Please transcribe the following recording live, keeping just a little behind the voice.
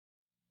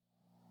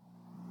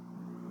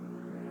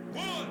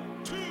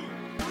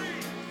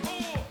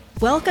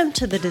Welcome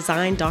to the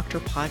Design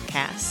Doctor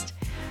podcast,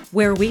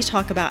 where we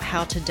talk about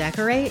how to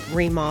decorate,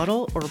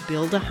 remodel, or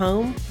build a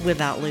home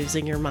without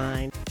losing your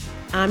mind.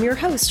 I'm your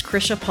host,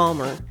 Krisha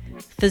Palmer,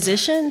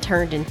 physician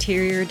turned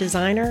interior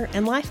designer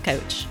and life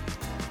coach.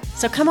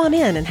 So come on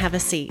in and have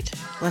a seat.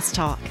 Let's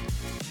talk.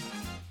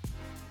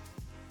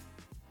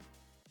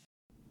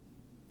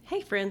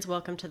 Hey friends,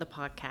 welcome to the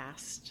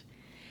podcast.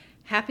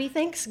 Happy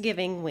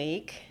Thanksgiving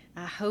week.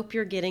 I hope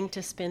you're getting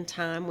to spend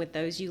time with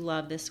those you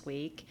love this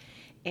week.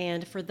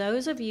 And for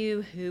those of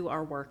you who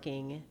are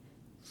working,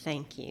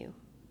 thank you.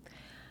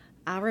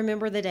 I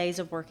remember the days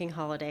of working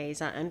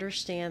holidays. I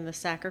understand the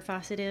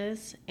sacrifice it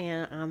is,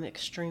 and I'm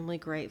extremely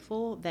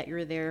grateful that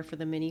you're there for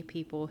the many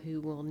people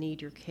who will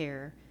need your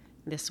care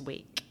this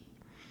week.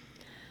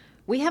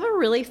 We have a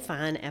really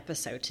fun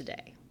episode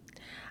today.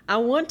 I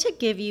want to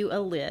give you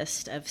a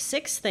list of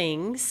 6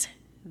 things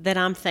that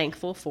I'm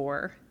thankful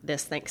for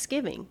this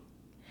Thanksgiving.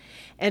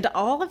 And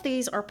all of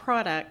these are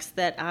products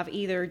that I've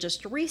either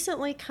just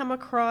recently come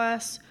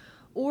across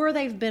or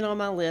they've been on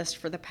my list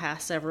for the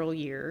past several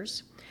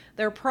years.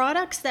 They're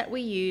products that we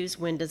use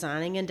when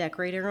designing and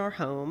decorating our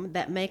home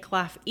that make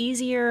life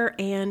easier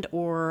and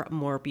or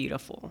more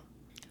beautiful.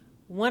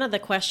 One of the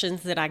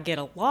questions that I get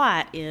a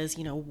lot is,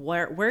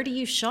 where do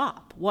you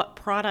shop? What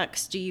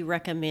products do you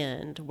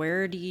recommend?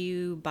 Where do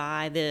you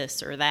buy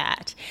this or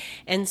that?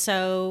 And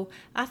so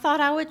I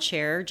thought I would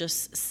share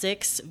just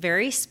 6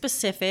 very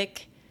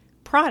specific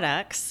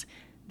products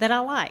that I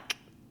like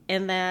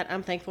and that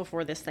I'm thankful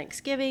for this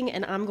Thanksgiving,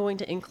 and I'm going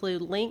to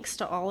include links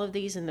to all of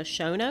these in the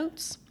show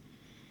notes.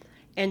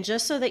 And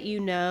just so that you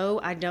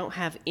know, I don't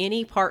have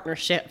any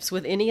partnerships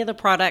with any of the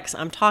products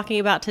I'm talking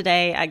about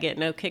today. I get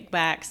no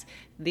kickbacks.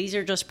 These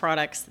are just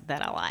products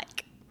that I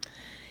like.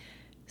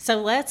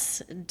 So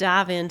let's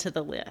dive into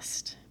the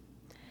list.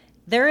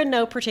 They're in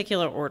no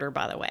particular order,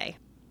 by the way.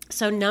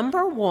 So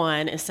number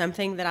 1 is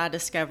something that I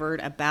discovered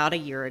about a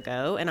year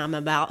ago, and I'm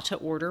about to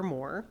order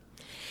more.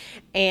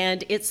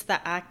 And it's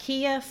the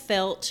IKEA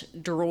felt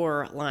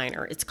drawer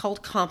liner. It's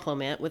called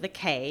Complement with a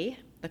K,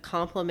 the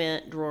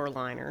Complement drawer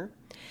liner.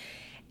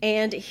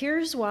 And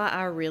here's why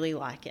I really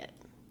like it.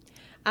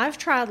 I've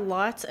tried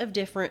lots of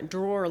different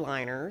drawer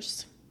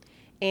liners,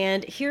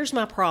 and here's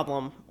my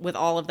problem with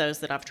all of those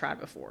that I've tried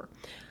before.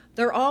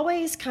 They're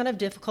always kind of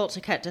difficult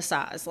to cut to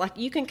size. Like,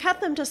 you can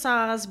cut them to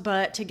size,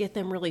 but to get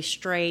them really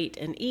straight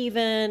and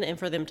even and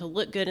for them to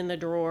look good in the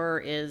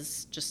drawer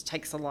just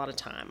takes a lot of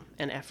time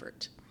and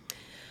effort.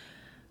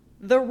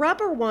 The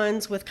rubber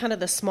ones with kind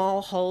of the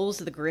small holes,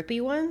 the grippy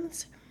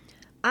ones,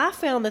 I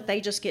found that they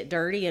just get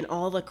dirty and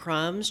all the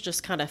crumbs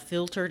just kind of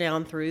filter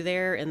down through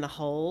there in the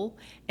hole,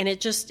 and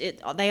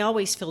they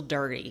always feel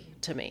dirty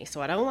to me, so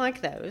I don't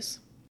like those.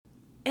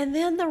 And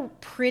then the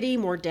pretty,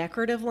 more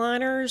decorative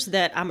liners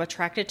that I'm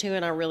attracted to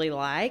and I really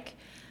like,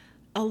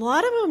 a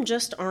lot of them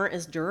just aren't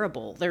as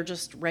durable. They're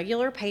just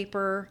regular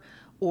paper,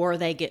 or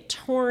they get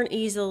torn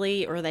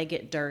easily, or they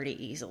get dirty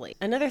easily.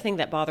 Another thing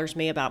that bothers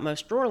me about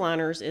most drawer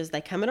liners is they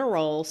come in a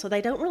roll, so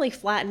they don't really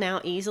flatten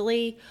out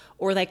easily,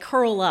 or they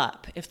curl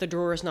up if the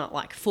drawer is not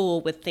like full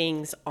with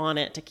things on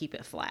it to keep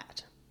it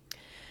flat.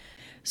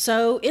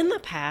 So in the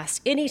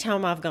past,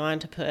 anytime I've gone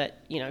to put,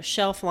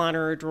 shelf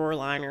liner or drawer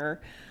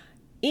liner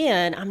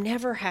in, I'm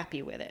never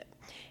happy with it.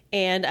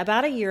 And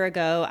about a year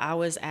ago, I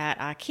was at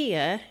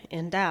IKEA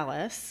in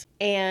Dallas,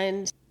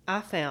 and I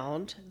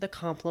found the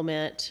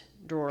Complement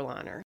drawer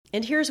liner.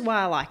 And here's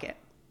why I like it.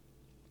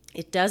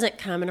 It doesn't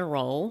come in a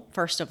roll,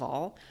 first of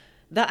all.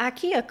 The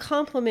IKEA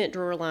Complement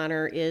drawer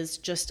liner is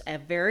just a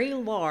very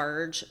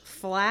large,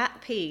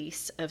 flat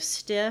piece of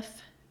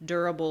stiff,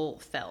 durable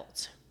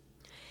felt.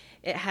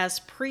 It has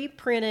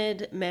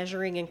pre-printed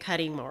measuring and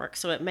cutting marks,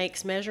 so it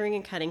makes measuring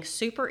and cutting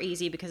super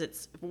easy because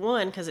it's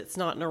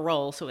not in a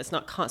roll, so it's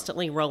not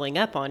constantly rolling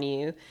up on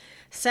you.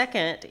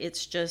 Second,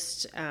 it's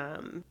just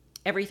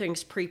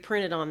everything's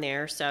pre-printed on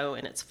there,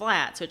 and it's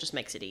flat, so it just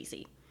makes it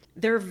easy.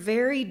 They're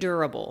very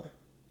durable.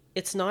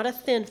 It's not a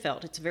thin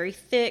felt. It's very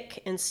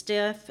thick and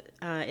stiff.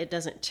 It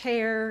doesn't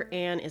tear,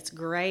 and it's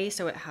gray,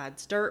 so it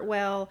hides dirt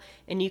well,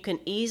 and you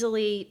can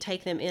easily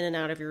take them in and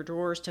out of your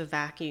drawers to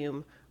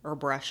vacuum or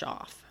brush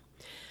off.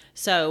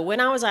 So when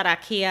I was at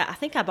IKEA, I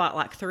think I bought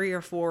like 3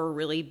 or 4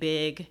 really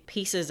big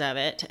pieces of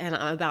it, and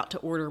I'm about to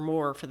order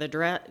more for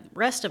the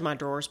rest of my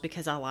drawers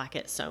because I like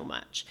it so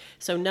much.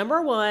 So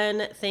number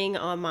 1 thing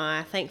on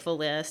my thankful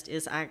list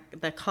is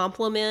the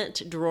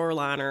Complement drawer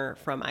liner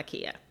from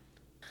IKEA.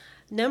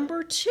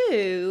 Number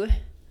 2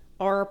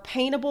 are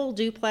paintable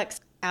duplex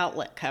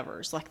outlet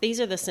covers. Like,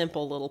 these are the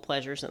simple little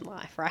pleasures in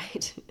life,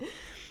 right?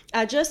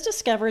 I just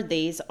discovered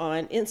these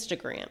on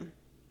Instagram.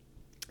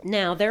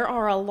 Now, there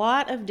are a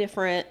lot of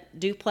different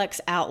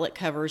duplex outlet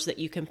covers that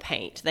you can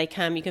paint.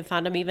 You can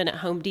find them even at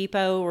Home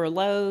Depot or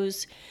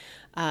Lowe's,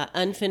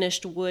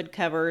 unfinished wood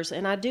covers,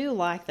 and I do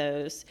like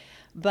those.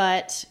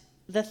 But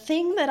the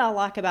thing that I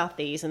like about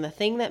these, and the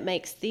thing that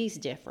makes these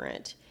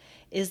different,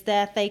 is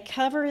that they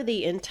cover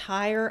the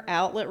entire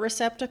outlet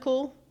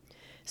receptacle,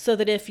 so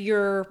that if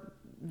the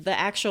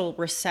actual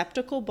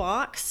receptacle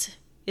box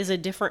is a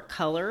different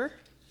color,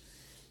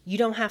 you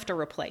don't have to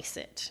replace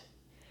it.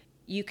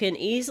 You can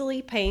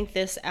easily paint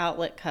this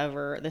outlet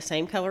cover the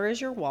same color as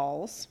your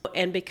walls.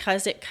 And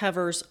because it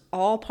covers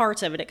all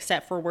parts of it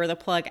except for where the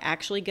plug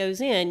actually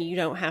goes in, you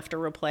don't have to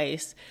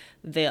replace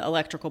the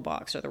electrical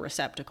box or the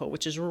receptacle,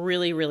 which is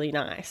really, really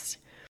nice.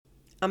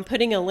 I'm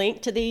putting a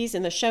link to these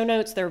in the show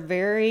notes. They're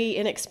very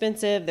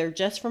inexpensive. They're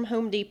just from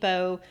Home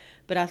Depot,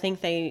 but I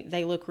think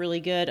they look really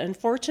good.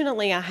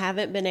 Unfortunately, I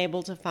haven't been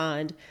able to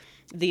find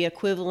the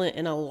equivalent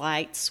in a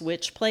light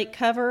switch plate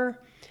cover,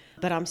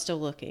 but I'm still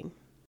looking.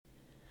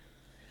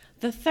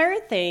 The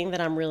third thing that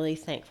I'm really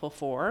thankful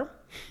for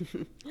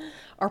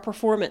are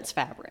performance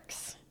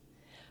fabrics.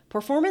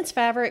 Performance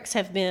fabrics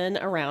have been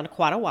around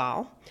quite a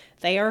while.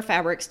 They are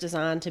fabrics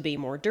designed to be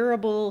more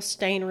durable,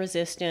 stain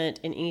resistant,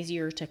 and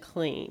easier to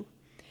clean.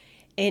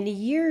 And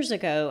years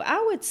ago,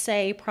 I would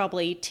say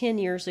probably 10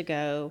 years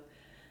ago,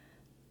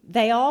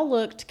 they all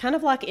looked kind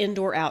of like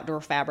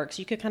indoor-outdoor fabrics.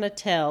 You could kind of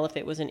tell if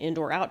it was an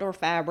indoor-outdoor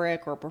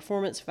fabric or a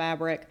performance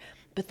fabric,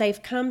 but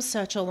they've come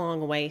such a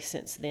long way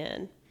since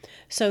then.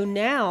 So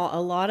now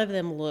a lot of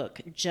them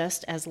look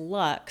just as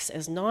luxe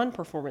as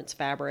non-performance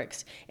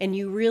fabrics, and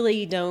you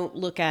really don't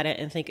look at it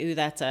and think, ooh,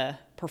 that's a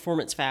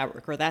performance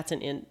fabric or that's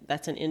an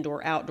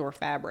indoor-outdoor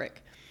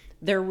fabric.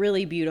 They're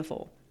really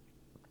beautiful.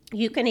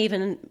 You can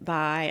even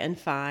buy and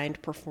find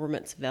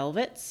performance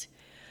velvets.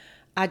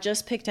 I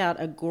just picked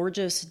out a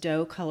gorgeous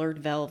doe-colored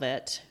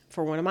velvet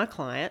for one of my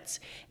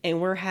clients,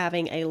 and we're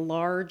having a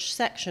large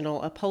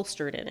sectional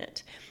upholstered in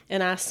it.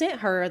 And I sent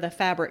her the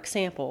fabric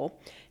sample,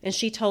 and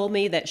she told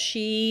me that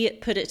she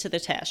put it to the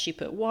test. She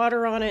put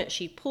water on it,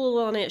 she pulled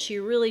on it, she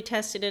really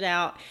tested it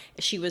out.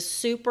 She was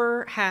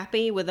super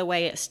happy with the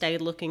way it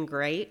stayed looking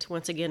great.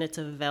 Once again, it's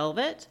a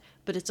velvet,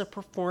 but it's a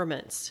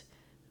performance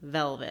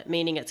velvet,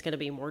 meaning it's going to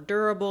be more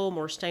durable,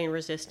 more stain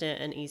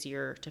resistant, and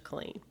easier to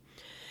clean.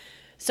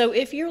 So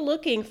if you're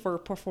looking for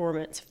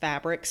performance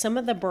fabric, some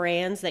of the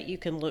brands that you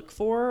can look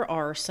for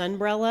are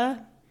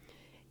Sunbrella,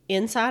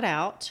 Inside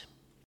Out,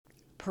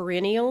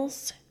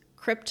 Perennials,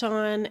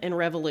 Krypton, and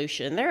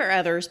Revolution. There are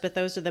others, but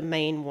those are the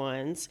main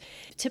ones.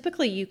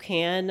 Typically, you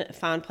can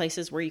find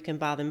places where you can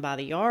buy them by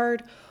the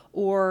yard,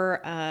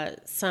 or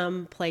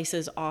some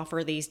places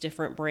offer these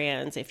different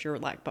brands. If you're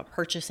like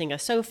purchasing a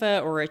sofa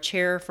or a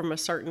chair from a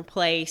certain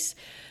place,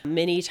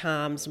 many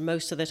times,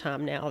 most of the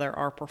time now, there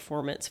are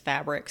performance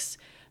fabrics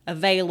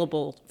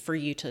available for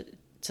you to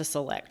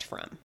select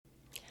from.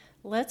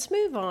 Let's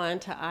move on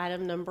to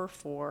item number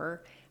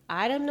 4.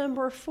 Item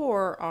number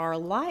 4 are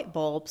light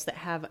bulbs that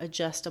have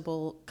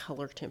adjustable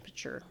color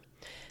temperature.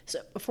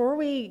 So before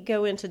we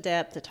go into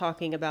depth to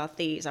talking about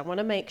these, I want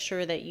to make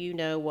sure that you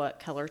know what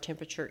color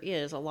temperature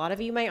is. A lot of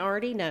you may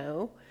already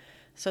know,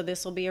 so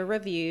this will be a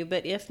review,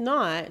 but if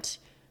not,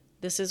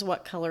 this is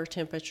what color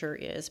temperature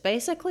is.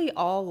 Basically,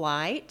 all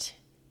light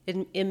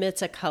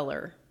emits a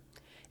color,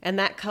 and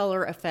that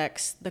color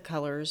affects the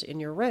colors in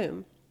your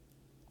room.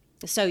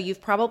 So you've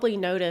probably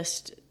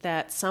noticed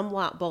that some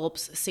light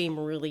bulbs seem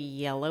really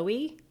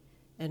yellowy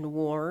and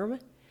warm,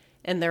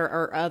 and there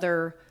are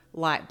other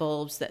light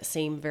bulbs that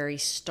seem very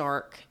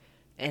stark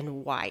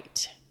and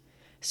white.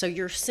 So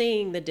you're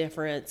seeing the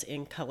difference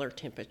in color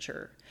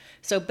temperature.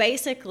 So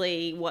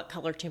basically what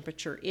color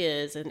temperature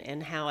is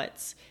and how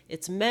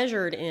it's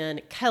measured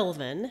in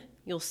Kelvin.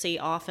 You'll see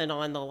often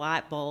on the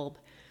light bulb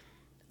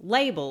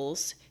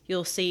labels,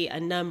 you'll see a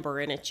number,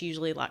 and it's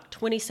usually like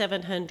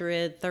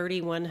 2700,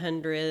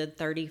 3100,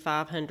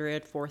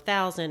 3500,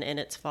 4000, and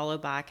it's followed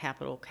by a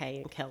capital K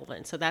in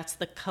Kelvin. So that's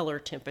the color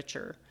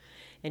temperature,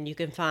 and you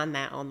can find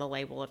that on the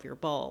label of your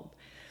bulb.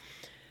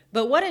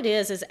 But what it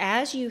is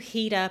as you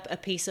heat up a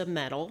piece of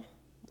metal,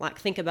 like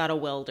think about a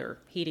welder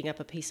heating up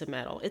a piece of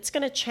metal, it's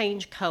going to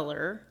change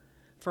color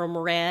from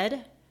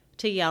red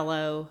to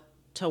yellow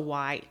to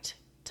white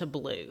to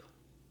blue.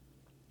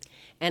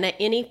 And at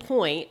any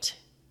point,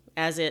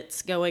 as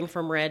it's going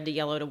from red to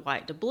yellow to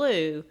white to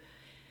blue,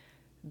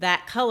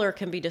 that color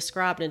can be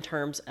described in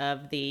terms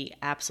of the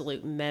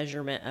absolute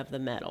measurement of the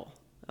metal,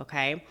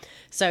 okay?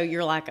 So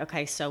you're like,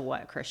 okay, so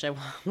what, Krisha?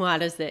 Why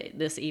does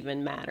this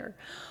even matter?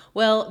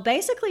 Well,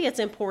 basically it's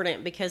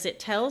important because it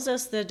tells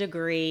us the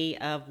degree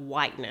of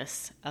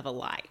whiteness of a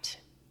light,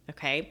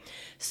 okay?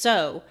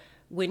 So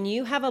when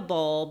you have a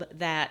bulb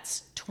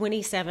that's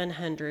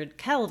 2700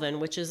 Kelvin,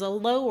 which is a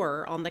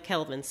lower on the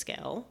Kelvin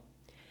scale,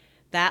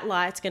 that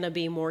light's going to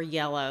be more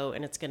yellow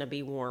and it's going to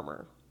be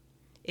warmer.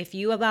 If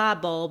you buy a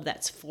bulb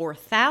that's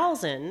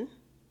 4000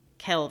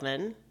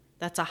 Kelvin,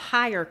 that's a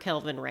higher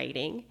Kelvin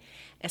rating.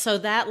 And so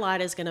that light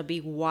is going to be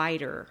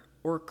whiter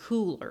or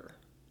cooler.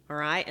 All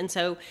right. And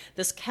so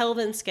this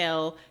Kelvin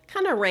scale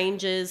kind of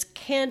ranges.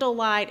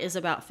 Candlelight is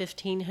about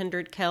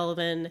 1500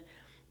 Kelvin.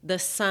 The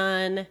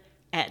sun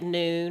at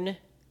noon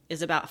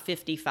is about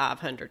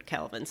 5500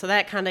 Kelvin. So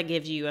that kind of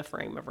gives you a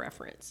frame of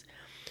reference.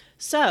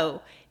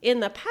 So in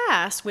the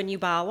past, when you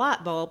buy a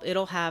light bulb,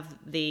 it'll have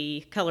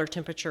the color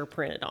temperature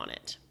printed on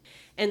it.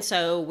 And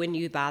so when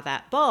you buy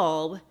that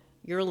bulb,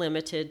 you're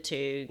limited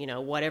to,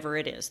 whatever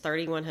it is,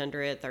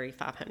 3100,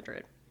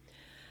 3500.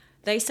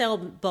 They sell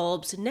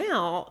bulbs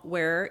now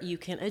where you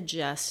can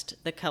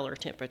adjust the color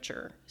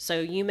temperature. So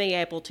you may be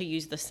able to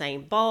use the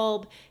same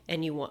bulb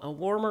and you want a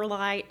warmer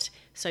light,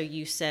 so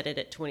you set it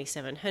at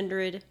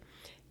 2700.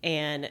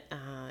 And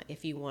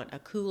if you want a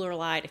cooler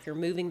light, if you're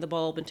moving the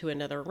bulb into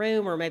another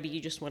room, or maybe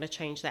you just want to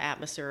change the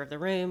atmosphere of the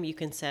room, you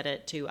can set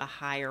it to a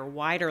higher,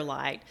 wider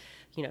light,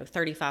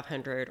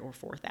 3,500 or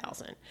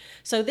 4,000.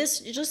 So this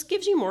just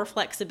gives you more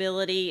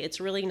flexibility. It's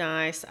really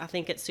nice. I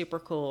think it's super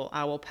cool.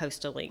 I will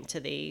post a link to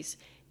these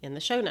in the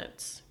show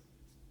notes.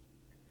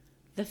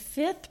 The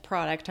fifth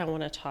product I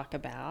want to talk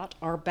about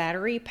are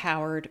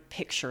battery-powered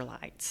picture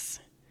lights.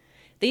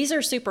 These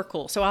are super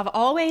cool. So I've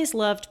always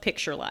loved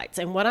picture lights.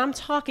 And what I'm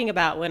talking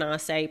about when I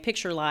say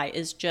picture light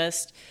is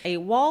just a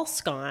wall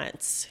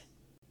sconce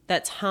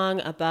that's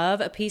hung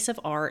above a piece of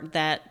art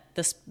that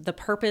the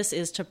purpose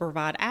is to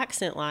provide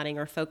accent lighting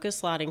or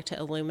focus lighting to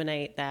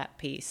illuminate that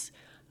piece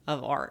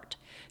of art.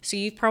 So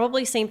you've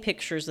probably seen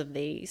pictures of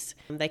these.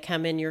 They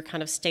come in your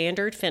kind of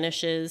standard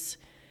finishes,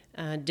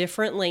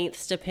 different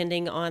lengths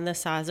depending on the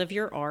size of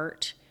your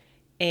art.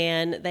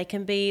 And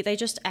they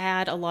just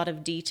add a lot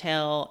of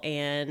detail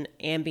and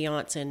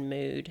ambiance and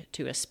mood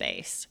to a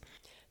space.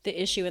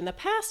 The issue in the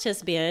past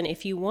has been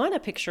if you want a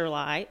picture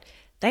light,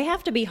 they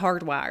have to be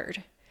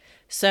hardwired.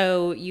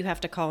 So you have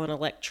to call an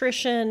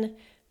electrician,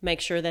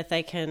 make sure that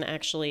they can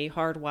actually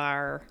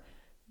hardwire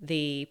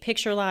the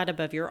picture light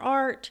above your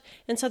art.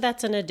 And so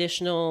that's an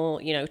additional,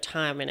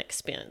 time and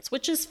expense,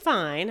 which is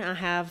fine. I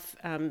have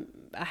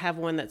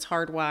one that's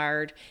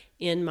hardwired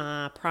in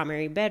my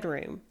primary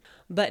bedroom.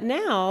 But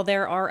now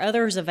there are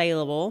others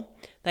available.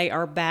 They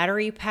are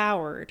battery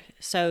powered.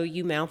 So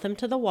you mount them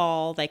to the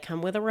wall. They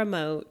come with a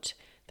remote.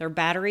 They're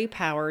battery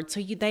powered,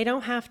 so they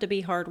don't have to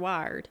be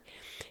hardwired.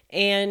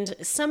 And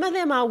some of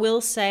them, I will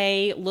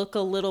say, look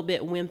a little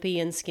bit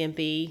wimpy and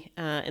skimpy,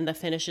 and the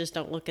finishes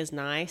don't look as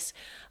nice,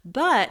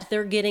 but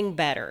they're getting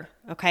better.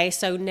 Okay,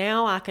 so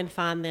now I can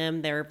find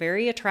them. They're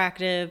very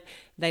attractive.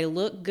 They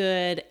look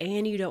good,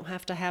 and you don't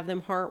have to have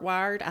them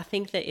hardwired. I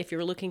think that if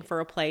you're looking for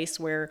a place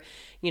where,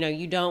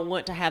 you don't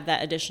want to have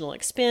that additional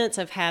expense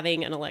of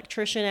having an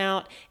electrician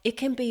out, it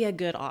can be a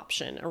good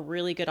option, a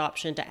really good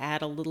option to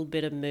add a little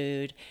bit of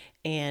mood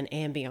and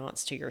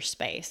ambiance to your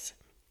space.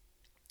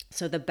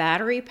 So the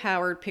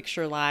battery-powered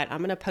picture light, I'm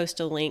going to post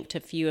a link to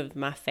a few of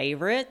my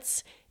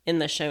favorites in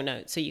the show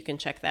notes so you can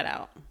check that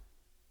out.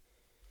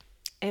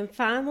 And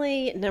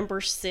finally,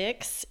 number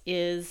 6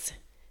 is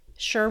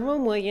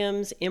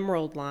Sherwin-Williams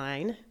Emerald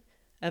line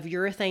of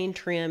urethane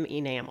trim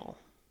enamel.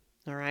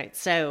 All right,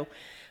 so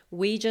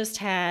we just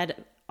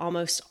had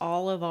almost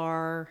all of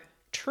our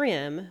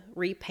trim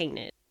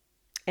repainted.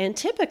 And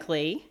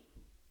typically,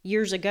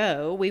 years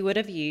ago, we would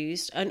have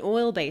used an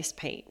oil-based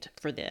paint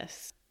for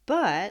this.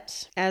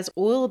 But as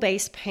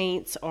oil-based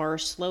paints are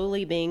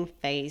slowly being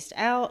phased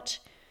out,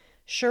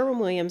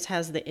 Sherwin-Williams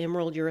has the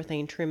Emerald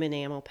Urethane Trim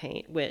Enamel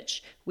paint,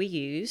 which we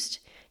used,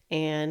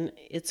 and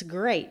it's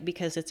great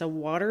because it's a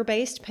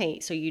water-based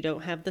paint, so you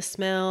don't have the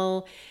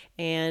smell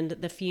and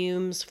the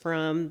fumes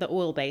from the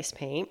oil-based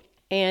paint.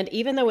 And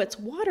even though it's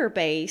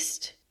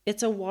water-based,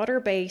 it's a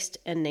water-based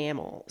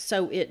enamel,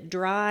 so it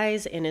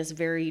dries and is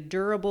very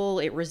durable.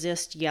 It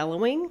resists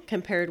yellowing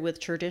compared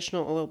with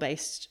traditional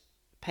oil-based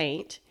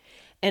paint.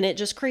 And it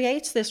just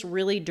creates this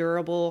really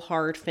durable,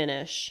 hard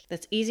finish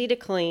that's easy to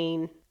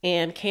clean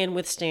and can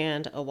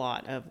withstand a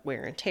lot of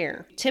wear and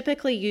tear.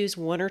 Typically use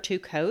 1 or 2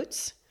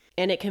 coats,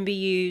 and it can be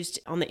used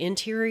on the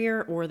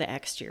interior or the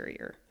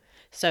exterior.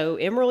 So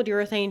Emerald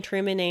Urethane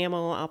Trim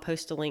Enamel, I'll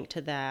post a link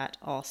to that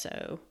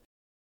also.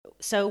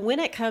 So when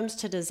it comes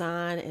to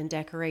design and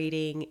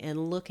decorating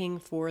and looking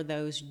for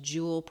those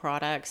jewel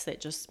products that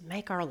just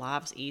make our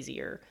lives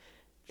easier,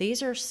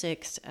 these are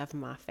 6 of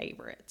my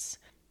favorites.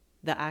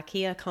 The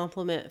IKEA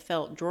Compliment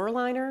Felt Drawer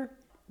Liner,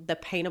 the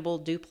paintable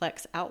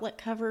duplex outlet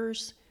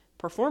covers,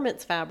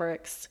 performance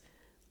fabrics,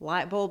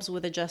 light bulbs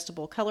with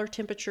adjustable color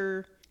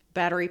temperature,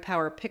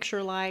 battery-powered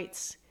picture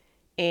lights,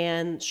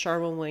 and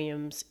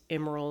Sherwin-Williams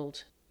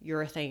Emerald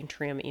Urethane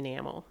Trim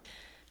Enamel.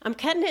 I'm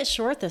cutting it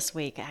short this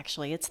week,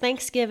 actually. It's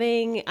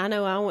Thanksgiving. I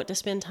know I want to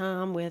spend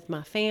time with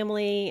my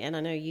family, and I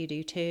know you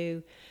do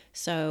too.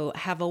 So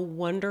have a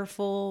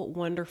wonderful,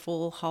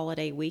 wonderful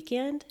holiday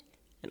weekend,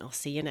 and I'll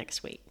see you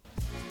next week.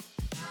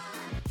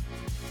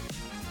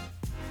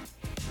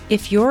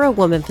 If you're a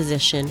woman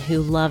physician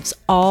who loves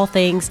all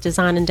things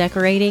design and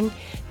decorating,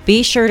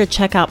 be sure to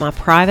check out my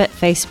private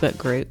Facebook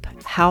group,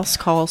 House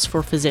Calls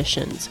for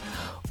Physicians,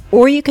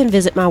 or you can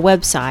visit my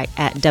website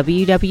at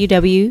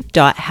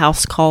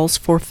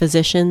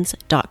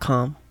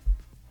www.housecallsforphysicians.com.